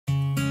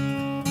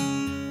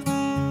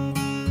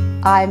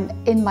I'm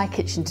in my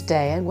kitchen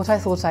today, and what I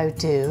thought I would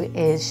do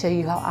is show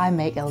you how I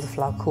make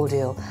elderflower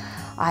cordial.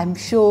 I'm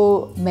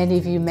sure many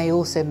of you may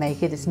also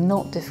make it. It's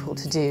not difficult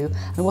to do,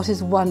 and what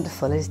is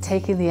wonderful is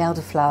taking the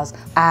elderflowers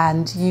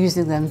and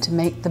using them to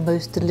make the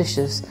most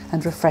delicious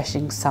and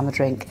refreshing summer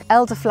drink.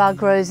 Elderflower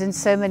grows in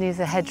so many of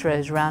the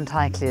hedgerows around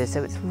Highclere,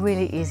 so it's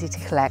really easy to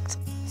collect.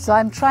 So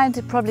I'm trying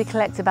to probably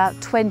collect about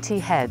 20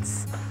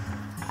 heads,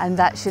 and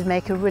that should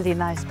make a really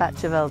nice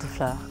batch of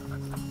elderflower.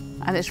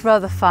 And it's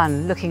rather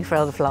fun looking for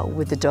elderflower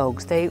with the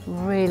dogs. They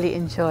really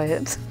enjoy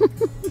it.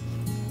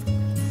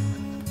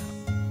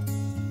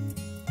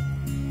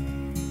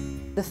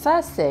 The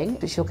first thing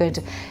is you're going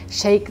to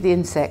shake the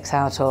insects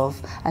out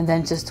of and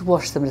then just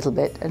wash them a little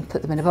bit and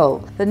put them in a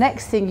bowl. The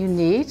next thing you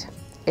need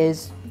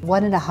is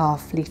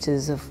 1.5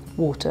 litres of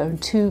water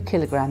and 2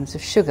 kilograms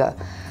of sugar,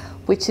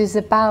 which is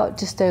about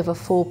just over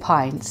 4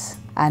 pints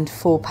and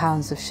 4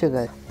 pounds of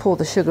sugar. Pour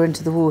the sugar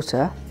into the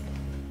water.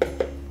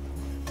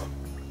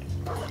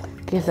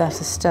 Give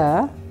that a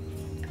stir,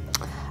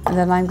 and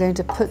then I'm going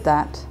to put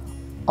that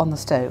on the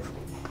stove.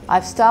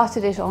 I've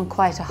started it on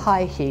quite a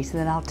high heat, and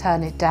then I'll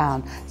turn it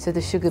down so the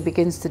sugar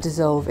begins to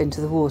dissolve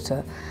into the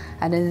water.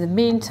 And in the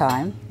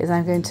meantime,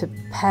 I'm going to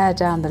pare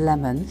down the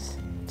lemons,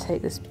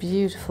 take this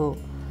beautiful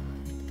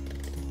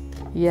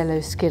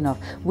yellow skin off.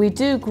 We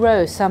do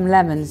grow some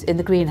lemons in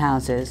the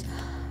greenhouses.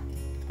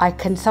 I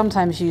can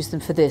sometimes use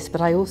them for this,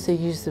 but I also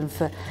use them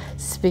for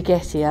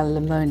spaghetti alla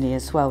limone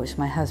as well, which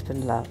my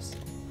husband loves.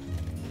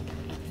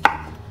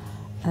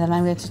 And then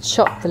I'm going to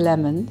chop the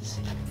lemons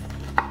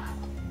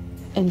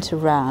into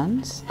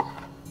rounds.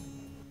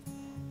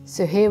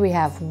 So here we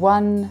have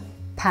 1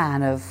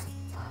 pan of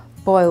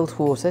boiled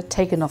water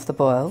taken off the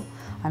boil.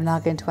 I'm now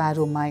going to add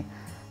all my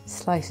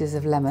slices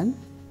of lemon,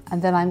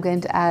 and then I'm going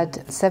to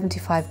add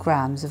 75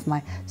 grams of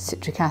my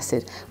citric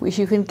acid, which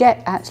you can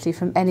get actually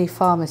from any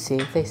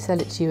pharmacy. They sell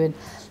it to you in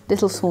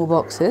little small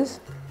boxes.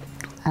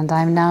 And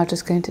I'm now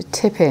just going to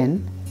tip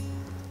in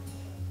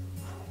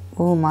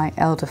all my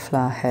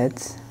elderflower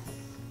heads.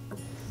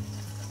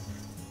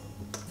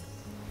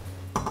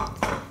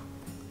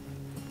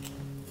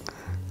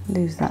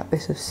 Lose that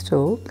bit of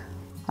stalk.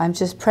 I'm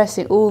just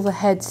pressing all the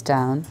heads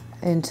down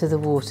into the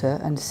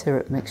water and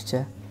syrup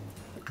mixture.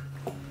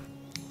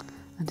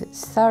 And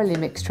it's thoroughly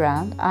mixed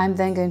around. I'm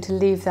then going to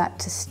leave that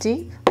to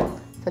steep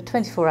for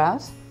 24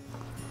 hours.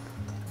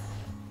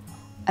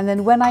 And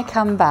then when I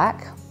come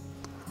back,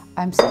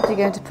 I'm simply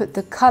going to put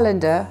the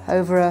colander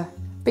over a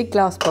big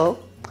glass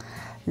bowl,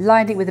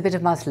 line it with a bit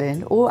of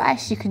muslin, or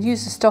actually you can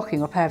use a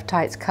stocking or a pair of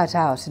tights cut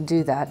out and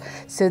do that.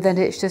 So then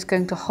it's just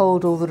going to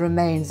hold all the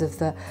remains of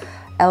the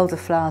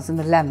elderflowers and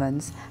the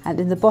lemons, and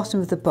in the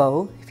bottom of the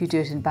bowl, if you do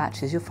it in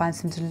batches, you'll find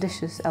some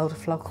delicious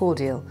elderflower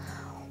cordial.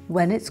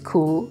 When it's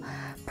cool,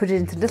 put it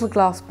into little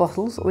glass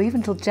bottles or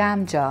even little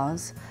jam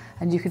jars,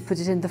 and you can put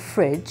it in the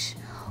fridge,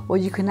 or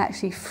you can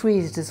actually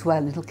freeze it as well,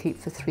 and it'll keep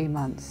for 3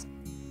 months.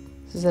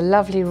 This is a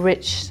lovely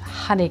rich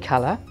honey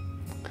colour.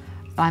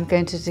 I'm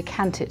going to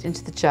decant it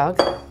into the jug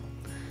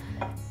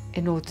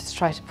in order to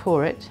try to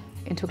pour it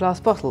into a glass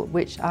bottle,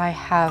 which I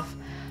have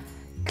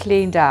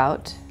cleaned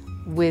out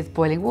with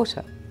boiling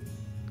water.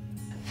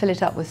 Fill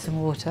it up with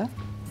some water.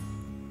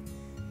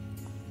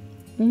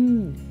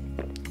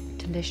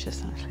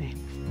 Delicious actually.